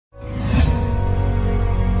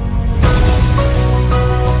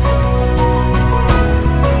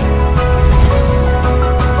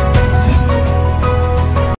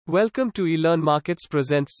Welcome to eLearn Markets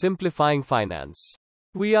presents Simplifying Finance.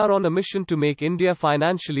 We are on a mission to make India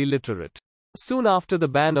financially literate. Soon after the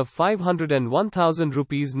ban of 500 and 1000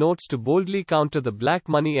 rupees notes to boldly counter the black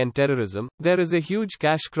money and terrorism, there is a huge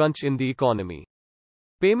cash crunch in the economy.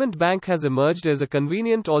 Payment Bank has emerged as a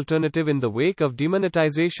convenient alternative in the wake of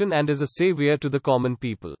demonetization and is a savior to the common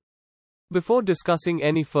people. Before discussing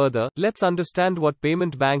any further, let's understand what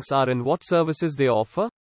payment banks are and what services they offer.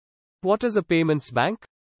 What is a payments bank?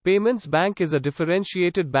 Payments Bank is a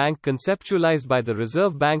differentiated bank conceptualized by the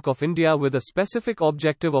Reserve Bank of India with a specific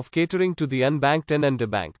objective of catering to the unbanked and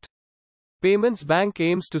underbanked. Payments Bank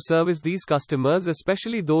aims to service these customers,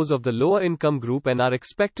 especially those of the lower income group, and are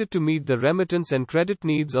expected to meet the remittance and credit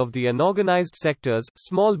needs of the unorganized sectors,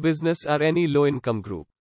 small business, or any low income group.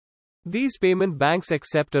 These payment banks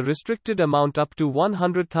accept a restricted amount up to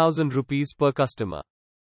 100,000 rupees per customer.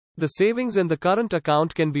 The savings and the current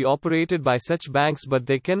account can be operated by such banks, but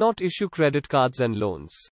they cannot issue credit cards and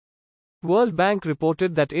loans. World Bank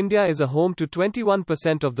reported that India is a home to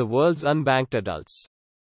 21% of the world's unbanked adults.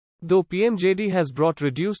 Though PMJD has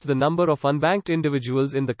reduced the number of unbanked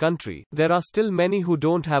individuals in the country, there are still many who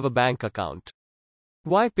don't have a bank account.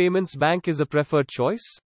 Why Payments Bank is a preferred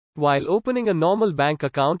choice? While opening a normal bank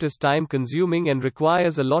account is time-consuming and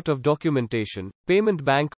requires a lot of documentation, Payment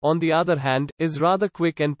Bank, on the other hand, is rather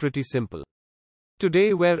quick and pretty simple.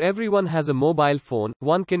 Today, where everyone has a mobile phone,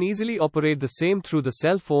 one can easily operate the same through the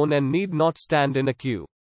cell phone and need not stand in a queue.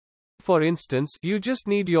 For instance, you just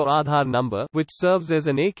need your Aadhaar number, which serves as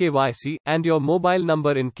an AKYC, and your mobile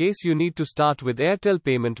number in case you need to start with Airtel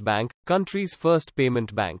Payment Bank, country's first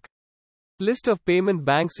payment bank. List of payment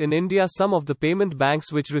banks in India. Some of the payment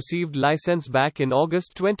banks which received license back in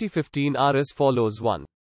August 2015 are as follows: 1.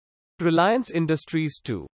 Reliance Industries.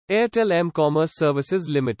 2. Airtel M-Commerce Services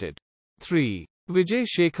Limited. 3. Vijay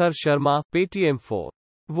Shekhar Sharma, Paytm. 4.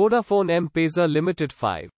 Vodafone M-Pesa Limited.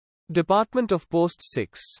 5. Department of Post.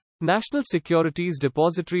 6. National Securities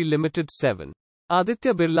Depository Limited. 7.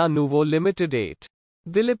 Aditya Birla Nuvo Limited. 8.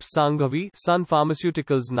 Dilip Sanghavi, Sun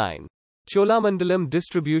Pharmaceuticals. 9. Cholamandalam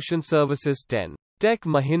Distribution Services. 10. Tech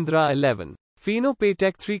Mahindra. 11. Fino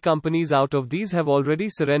Paytech. 3 companies out of these have already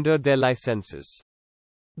surrendered their licenses.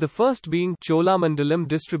 The first being Cholamandalam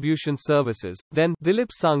Distribution Services, then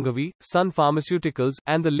Dilip Sanghavi, Sun Pharmaceuticals,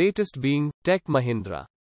 and the latest being Tech Mahindra.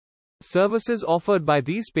 Services offered by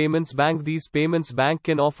these payments bank. These payments bank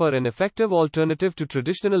can offer an effective alternative to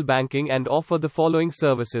traditional banking and offer the following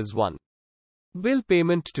services: 1. Bill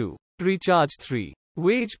payment. 2. Recharge. 3.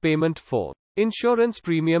 Wage payment. 4. Insurance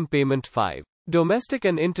premium payment. 5. Domestic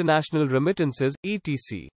and international remittances,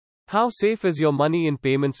 etc. How safe is your money in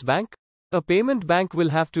Payments Bank? A payment bank will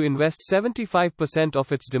have to invest 75% of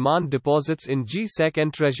its demand deposits in G-Sec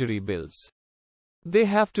and treasury bills. They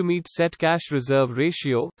have to meet set cash reserve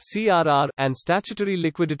ratio, CRR, and statutory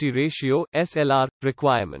liquidity ratio, SLR,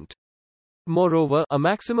 requirement. Moreover, a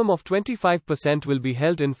maximum of 25% will be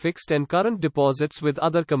held in fixed and current deposits with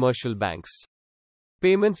other commercial banks.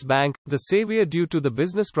 Payments Bank, the savior due to the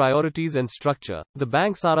business priorities and structure. The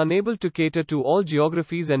banks are unable to cater to all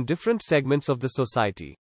geographies and different segments of the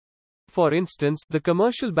society. For instance, the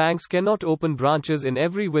commercial banks cannot open branches in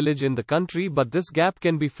every village in the country, but this gap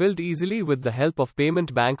can be filled easily with the help of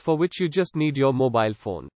Payment Bank, for which you just need your mobile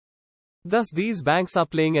phone. Thus, these banks are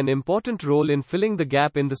playing an important role in filling the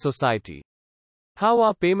gap in the society. How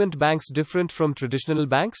are payment banks different from traditional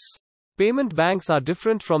banks? Payment banks are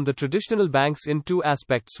different from the traditional banks in 2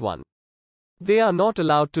 aspects. 1. They are not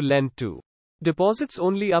allowed to lend to. Deposits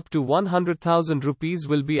only up to 100,000 rupees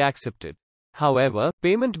will be accepted. However,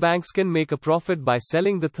 payment banks can make a profit by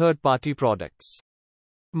selling the third-party products.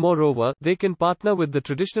 Moreover, they can partner with the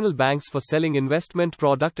traditional banks for selling investment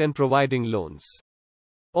product and providing loans.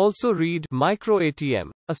 Also read Micro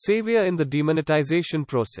ATM, a savior in the demonetization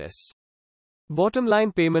process. Bottom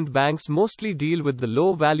line, payment banks mostly deal with the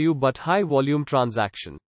low value but high volume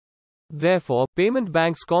transaction. Therefore, payment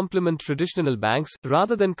banks complement traditional banks,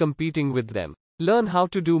 rather than competing with them. Learn how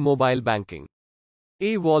to do mobile banking.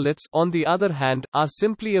 E-wallets, on the other hand, are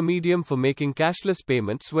simply a medium for making cashless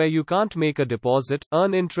payments where you can't make a deposit,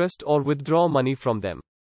 earn interest, or withdraw money from them.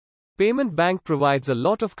 Payment Bank provides a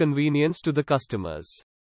lot of convenience to the customers.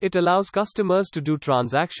 It allows customers to do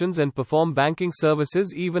transactions and perform banking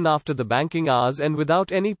services even after the banking hours and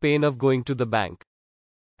without any pain of going to the bank.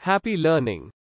 Happy learning.